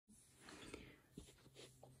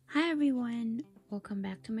Hi everyone, welcome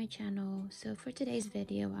back to my channel. So for today's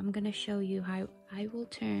video, I'm gonna show you how I will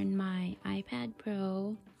turn my iPad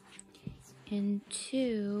Pro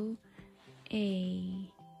into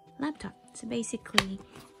a laptop. So basically,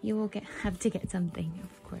 you will have to get something,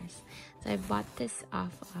 of course. So I bought this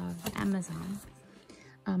off of Amazon.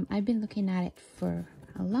 I've been looking at it for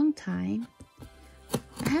a long time.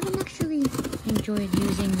 I haven't actually enjoyed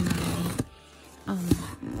using my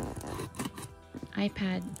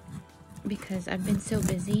iPad because I've been so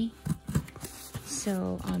busy.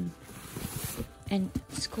 So and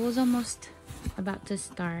school's almost about to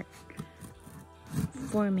start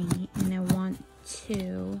for me, and I want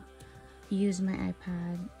to use my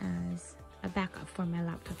iPad as a backup for my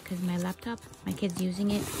laptop, because my kid's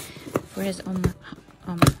using it for his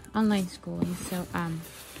online schooling. So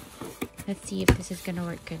let's see if this is gonna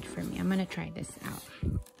work good for me. I'm gonna try this out.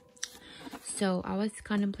 So I was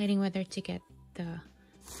contemplating whether to get the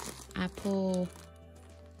Apple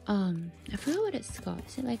I forgot what it's called.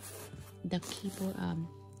 Is it like the keyboard,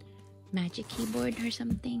 Magic Keyboard or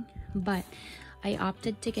something? But I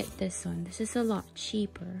opted to get this one. This is a lot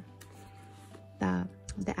cheaper. The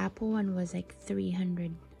Apple one was like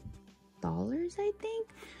 $300, I think,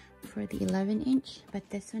 for the 11-inch, but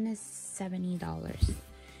this one is $70,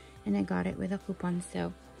 and I got it with a coupon.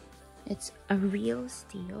 So it's a real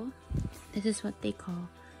steal. This is what they call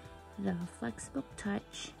the Flexbook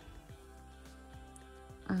Touch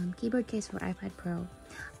keyboard case for iPad Pro.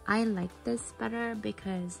 I like this better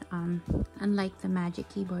because unlike the Magic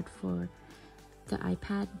Keyboard for the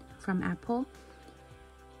iPad from Apple,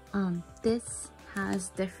 this has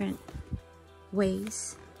different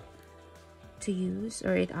ways to use,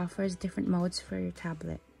 or it offers different modes for your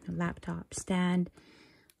tablet, laptop, stand.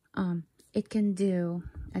 It can do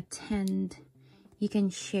attend, you can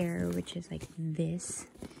share, which is like this,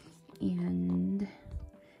 and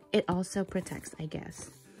it also protects, I guess.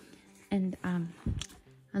 And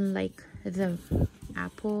unlike the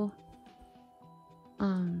Apple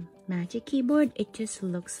Magic Keyboard, it just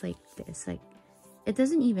looks like this. Like, it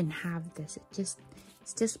doesn't even have this. It's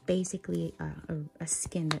just basically a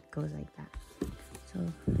skin that goes like that.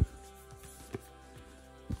 So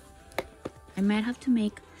I might have to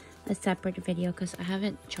make a separate video because I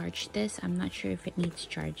haven't charged this. I'm not sure if it needs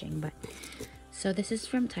charging, but so this is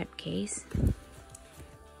from Typecase.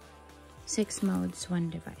 6 modes, 1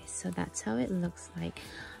 device. So that's how it looks like.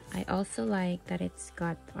 I also like that it's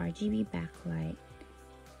got RGB backlight,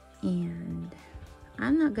 and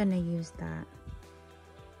I'm not gonna use that.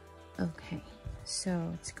 Okay,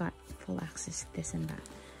 so it's got full access to this and that.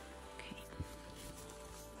 Okay,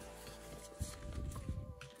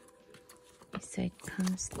 so it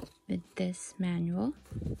comes with this manual.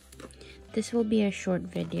 This will be a short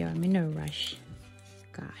video. I'm in a rush.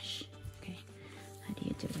 Gosh. Okay, how do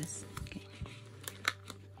you do this?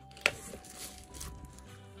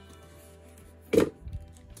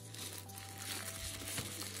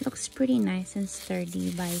 Looks pretty nice and sturdy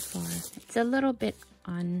by far. It's a little bit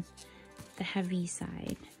on the heavy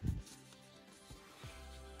side,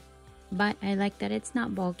 but I like that it's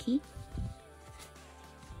not bulky.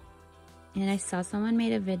 And I saw someone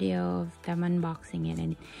made a video of them unboxing it,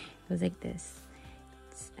 and it was like this.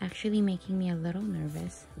 It's actually making me a little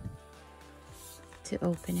nervous to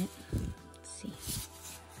open it. Let's see.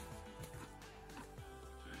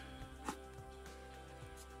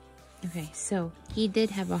 Okay, so he did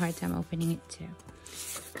have a hard time opening it too.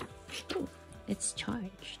 Ooh, it's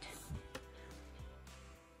charged.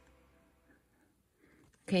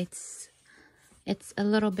 Okay, it's a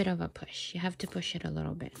little bit of a push. You have to push it a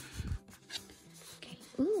little bit. Okay,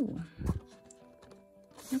 ooh,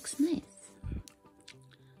 looks nice.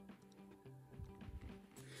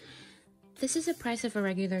 This is the price of a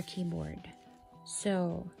regular keyboard,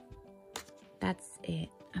 so that's it.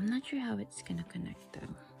 I'm not sure how it's gonna connect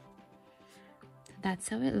though. That's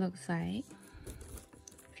how it looks like.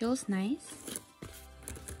 Feels nice.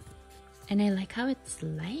 And I like how it's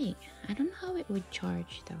light. I don't know how it would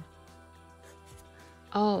charge though.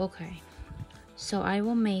 Oh, okay. So I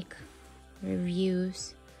will make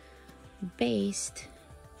reviews based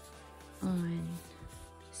on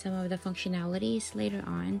some of the functionalities later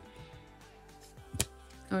on.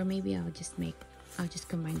 Or maybe I'll just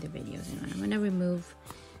combine the videos. I'm gonna remove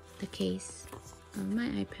the case of my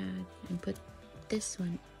iPad and put this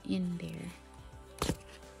one in there.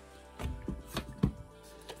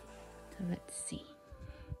 So let's see.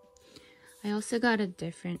 I also got a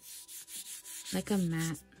different, like a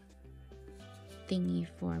matte thingy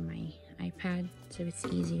for my iPad, so it's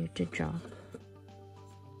easier to draw.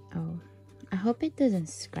 Oh, I hope it doesn't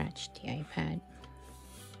scratch the iPad.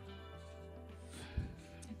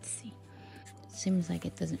 Let's seems like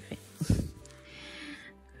it doesn't fit.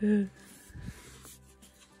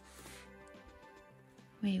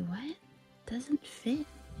 Wait, what? Doesn't fit?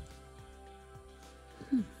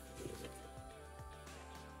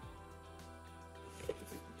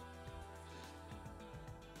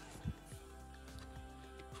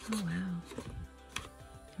 Oh wow.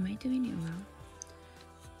 Am I doing it wrong?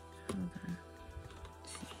 Hold on.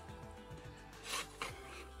 Let's see.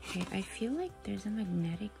 Okay, I feel like there's a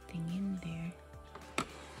magnetic thing in there.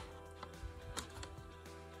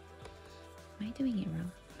 Am I doing it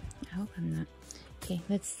wrong? I hope I'm not. Okay,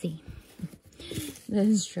 let's see. The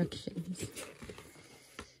instructions.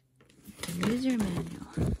 The user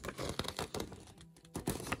manual.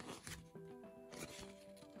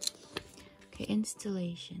 Okay,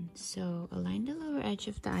 installation. So align the lower edge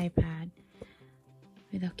of the iPad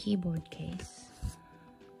with a keyboard case.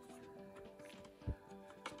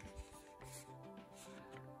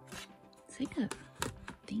 It's like a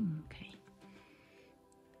thing, okay.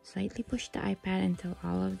 Slightly push the iPad until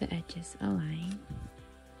all of the edges align.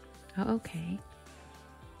 Oh, okay.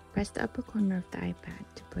 Press the upper corner of the iPad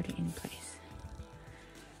to put it in place.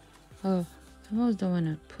 Oh, I almost don't want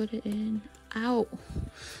to put it in. Ow!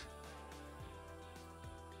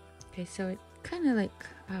 Okay, so it kind of like,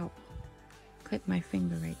 ow. Clip my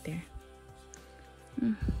finger right there.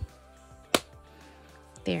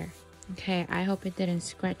 There. Okay, I hope it didn't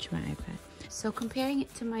scratch my iPad. So comparing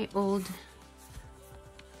it to my old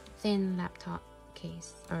thin laptop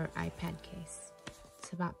case or iPad case,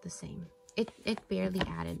 it's about the same. It barely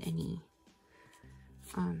added any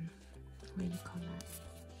what do you call that?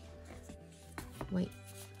 Wait.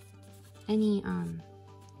 Any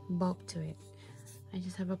bulk to it. I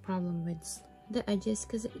just have a problem with the edges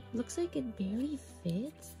because it looks like it barely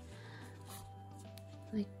fits.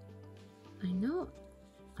 Like, I know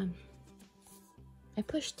I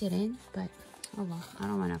pushed it in, but oh well, I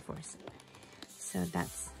don't want to force it. So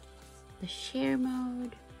that's the share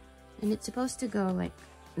mode, and it's supposed to go like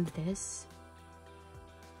this,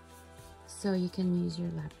 so you can use your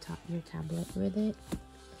laptop, your tablet with it.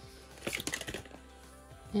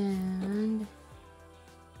 And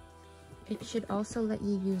it should also let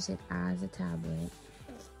you use it as a tablet.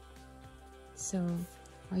 So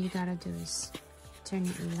all you gotta do is turn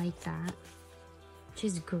it like that, which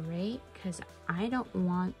is great because I don't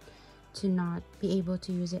want to not be able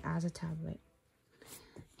to use it as a tablet.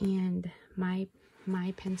 And my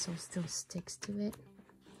pencil still sticks to it.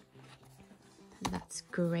 That's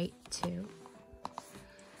great too.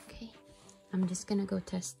 Okay, I'm just gonna go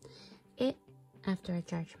test it after I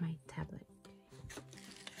charge my tablet.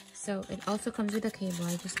 So it also comes with a cable,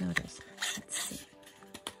 I just noticed. Let's see.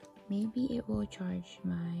 Maybe it will charge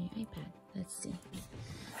my iPad. Let's see.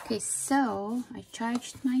 Okay, so I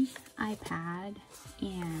charged my iPad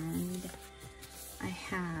and I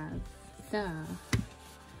have the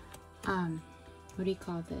what do you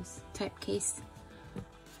call this? Type case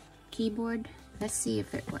keyboard. Let's see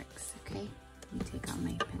if it works, okay? Let me take out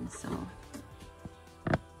my pencil.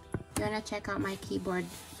 You wanna check out my keyboard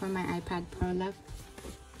for my iPad Pro, love?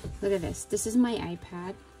 Look at this. This is my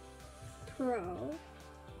iPad Pro.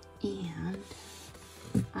 And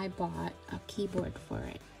I bought a keyboard for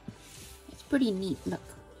it. It's pretty neat, look.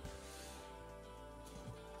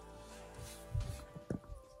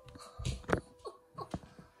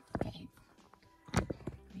 Okay.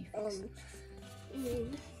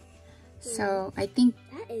 So I think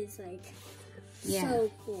that is like, yeah,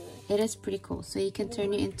 so cool. It is pretty cool. So you can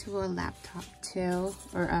turn it into a laptop too,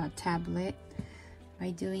 or a tablet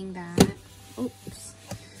by doing that. Oops.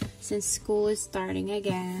 Since school is starting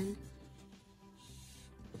again.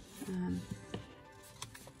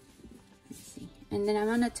 Let's see. And then I'm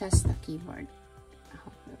gonna test the keyboard. I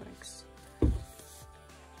hope it works.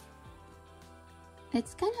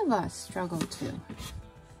 It's kind of a struggle to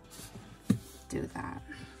do that.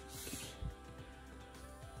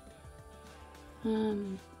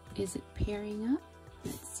 Is it pairing up?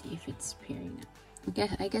 Let's see if it's pairing up. Okay,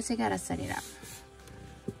 I guess I gotta set it up.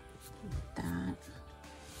 That.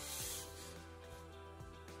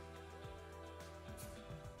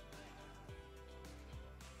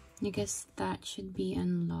 I guess that should be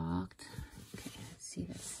unlocked. Okay, let's see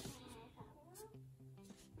this.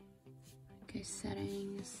 Okay,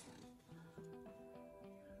 settings.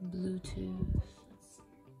 Bluetooth.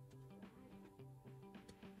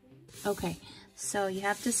 Okay, so you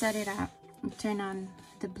have to set it up. Turn on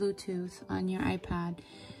the Bluetooth on your iPad.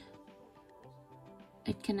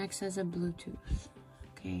 It connects as a Bluetooth.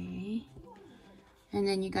 Okay. And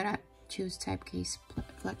then you gotta choose type case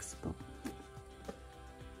flexible.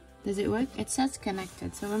 Does it work? It says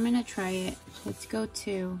connected, so I'm gonna try it. Let's go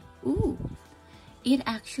to, ooh, It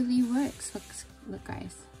actually works. Look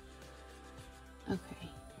guys. Okay.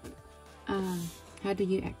 How do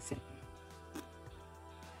you exit?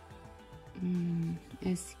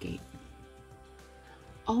 Escape.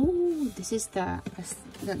 Oh, this is the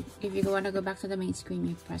if you want to go back to the main screen,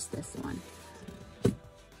 you press this one.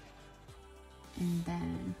 And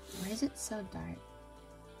then, why is it so dark?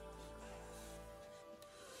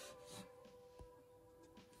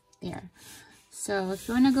 There. So if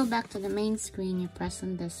you want to go back to the main screen, you press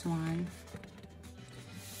on this one.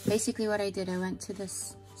 Basically what I did, I went to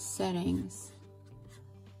this settings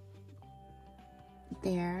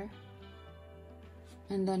there,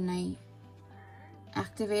 and then I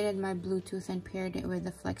activated my Bluetooth and paired it with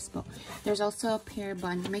the Flexbook. There's also a pair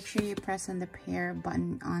button. Make sure you press on the pair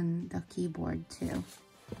button on the keyboard too.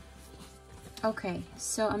 Okay,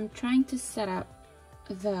 so I'm trying to set up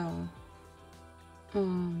the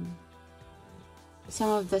some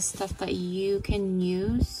of the stuff that you can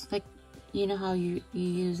use, like you know how you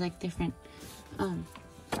use like different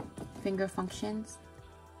finger functions,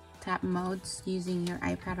 tap modes using your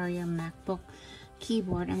iPad or your MacBook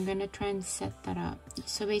keyboard. I'm gonna try and set that up.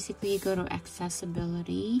 So basically you go to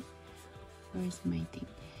accessibility, where's my thing,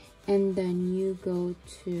 and then you go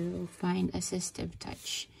to find assistive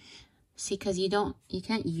touch. See, because you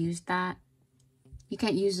can't use that, you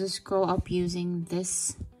can't use the scroll up using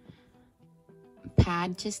this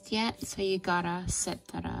pad just yet, so you gotta set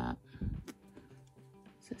that up.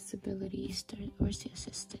 Accessibility, where's the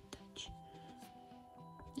assistive touch?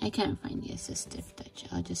 I can't find the assistive touch.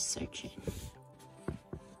 I'll just search it.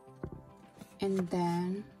 And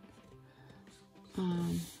then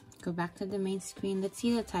go back to the main screen. Let's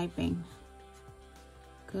see the typing.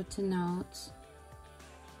 Go to notes.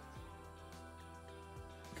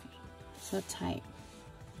 Okay, so type.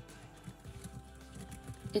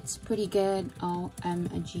 It's pretty good.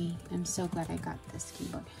 OMG, I'm so glad I got this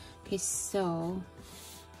keyboard. Okay, so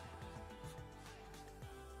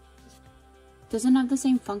doesn't have the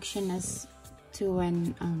same function as to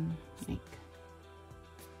when like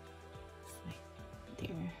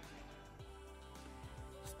there.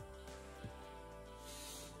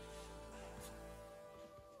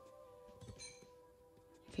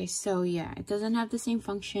 Okay, so yeah, it doesn't have the same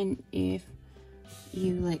function if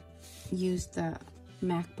you like use the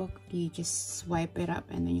MacBook. You just swipe it up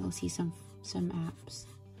and then you'll see some apps.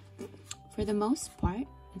 For the most part,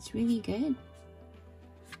 it's really good.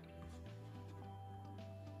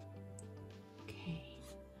 Okay,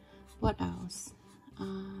 what else?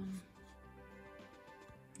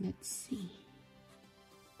 Let's see.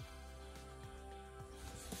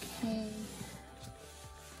 Okay.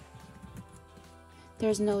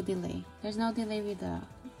 There's no delay. There's no delay with the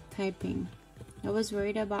typing. I was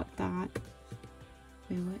worried about that.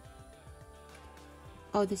 Wait, what?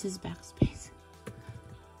 Oh, this is backspace.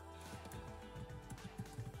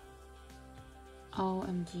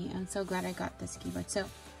 OMG, I'm so glad I got this keyboard. So,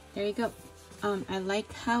 there you go. I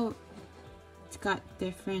like how it's got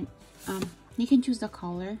different, you can choose the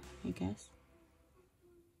color, I guess.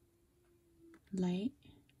 Light.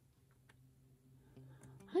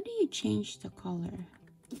 How do you change the color?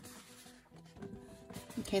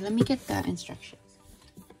 Okay, let me get the instructions.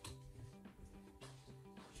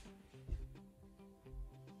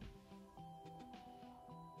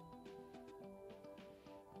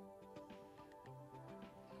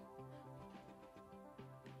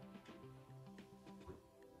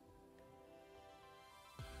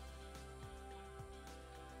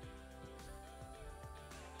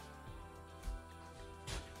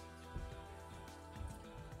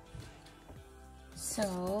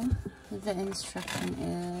 So the instruction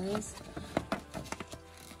is,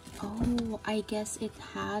 oh, I guess it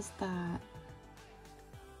has that.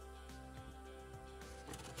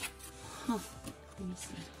 Huh, let me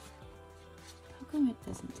see. How come it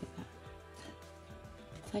doesn't do that?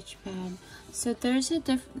 Touchpad. So there's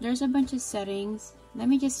a bunch of settings. Let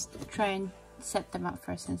me just try and set them up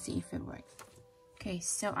first and see if it works. Okay,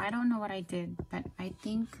 so I don't know what I did, but I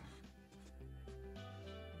think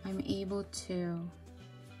I'm able to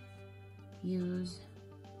use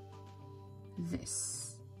the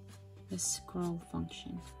scroll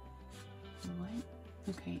function. What?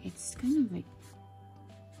 Okay, it's kind of like,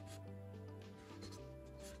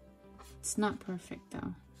 it's not perfect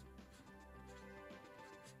though.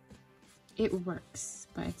 It works,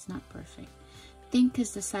 but it's not perfect. I think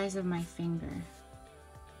it's the size of my finger.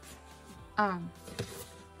 The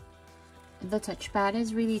touchpad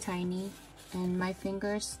is really tiny, and my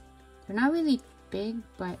fingers, they're not really big,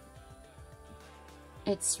 but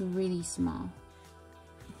it's really small.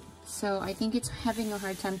 So I think it's having a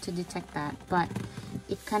hard time to detect that. But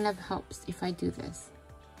it kind of helps if I do this.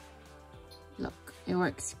 Look, it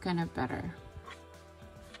works kind of better,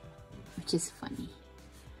 which is funny.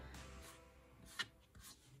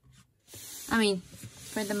 I mean,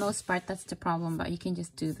 for the most part, that's the problem, but you can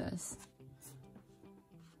just do this.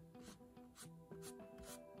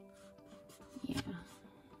 Yeah.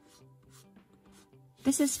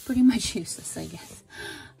 This is pretty much useless, I guess.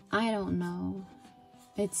 I don't know.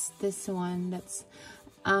 It's this one that's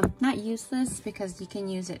not useless because you can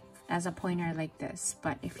use it as a pointer like this.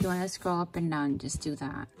 But if you want to scroll up and down, just do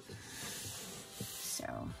that. So,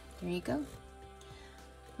 there you go.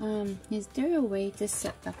 Is there a way to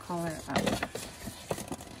set the color up?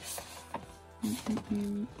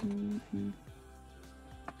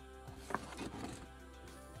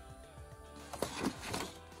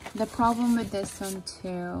 The problem with this one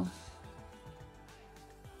too.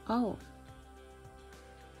 Oh,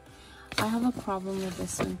 I have a problem with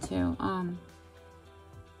this one too.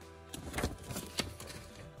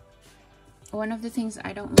 One of the things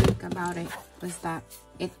I don't like about it was that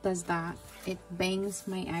it does that. It bangs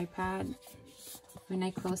my iPad when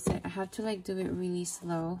I close it. I have to like do it really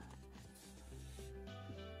slow.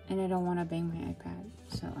 And I don't want to bang my iPad.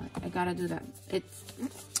 So I gotta do that.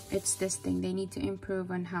 It's this thing. They need to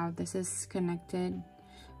improve on how this is connected.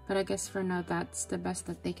 But I guess for now that's the best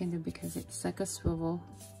that they can do because it's like a swivel.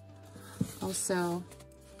 Also,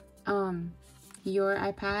 your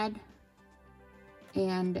iPad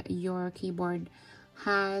and your keyboard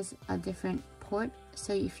has a different port,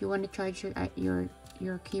 so if you want to charge your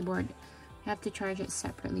keyboard, you have to charge it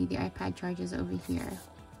separately. The iPad charges over here.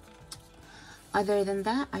 Other than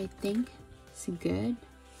that, I think it's good.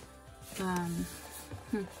 Let's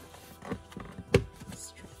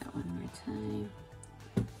try that one more time.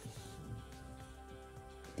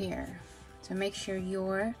 There. So make sure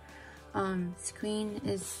your screen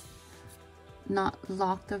is not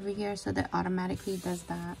locked over here, so that automatically does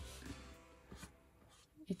that.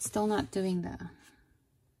 It's still not doing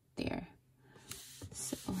there.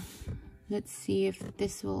 So let's see if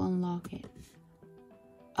this will unlock it.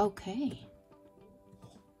 Okay,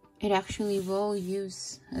 it actually will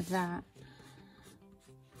use that.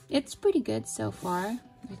 It's pretty good so far.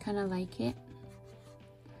 I kind of like it.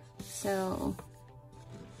 So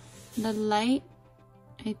the light,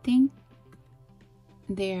 I think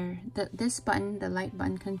this button, the light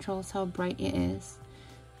button, controls how bright it is.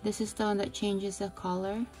 This is the one that changes the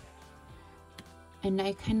color, and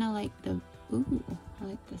I kind of like the I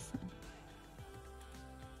like this one.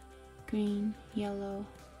 Green, yellow.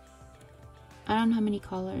 I don't know how many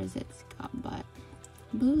colors it's got, but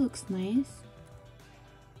blue looks nice.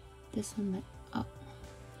 This one, oh,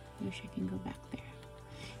 I wish I can go back there.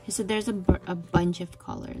 So there's a bunch of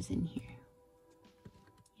colors in here.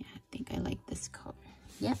 Yeah, I think I like this color.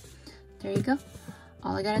 Yep, there you go.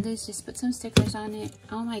 All I gotta do is just put some stickers on it.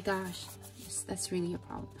 Oh my gosh, that's really a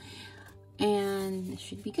problem. And it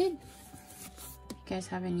should be good. If you guys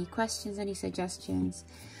have any questions, any suggestions.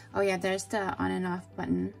 Oh yeah, there's the on and off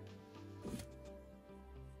button.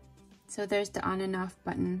 So there's the on and off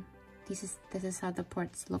button. This is how the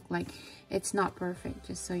ports look like. It's not perfect,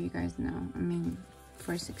 just so you guys know. I mean,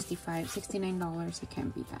 for $69, it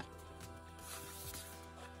can't be that.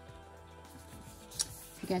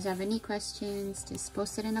 If you guys have any questions, just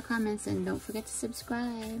post it in the comments and don't forget to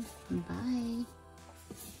subscribe. Bye.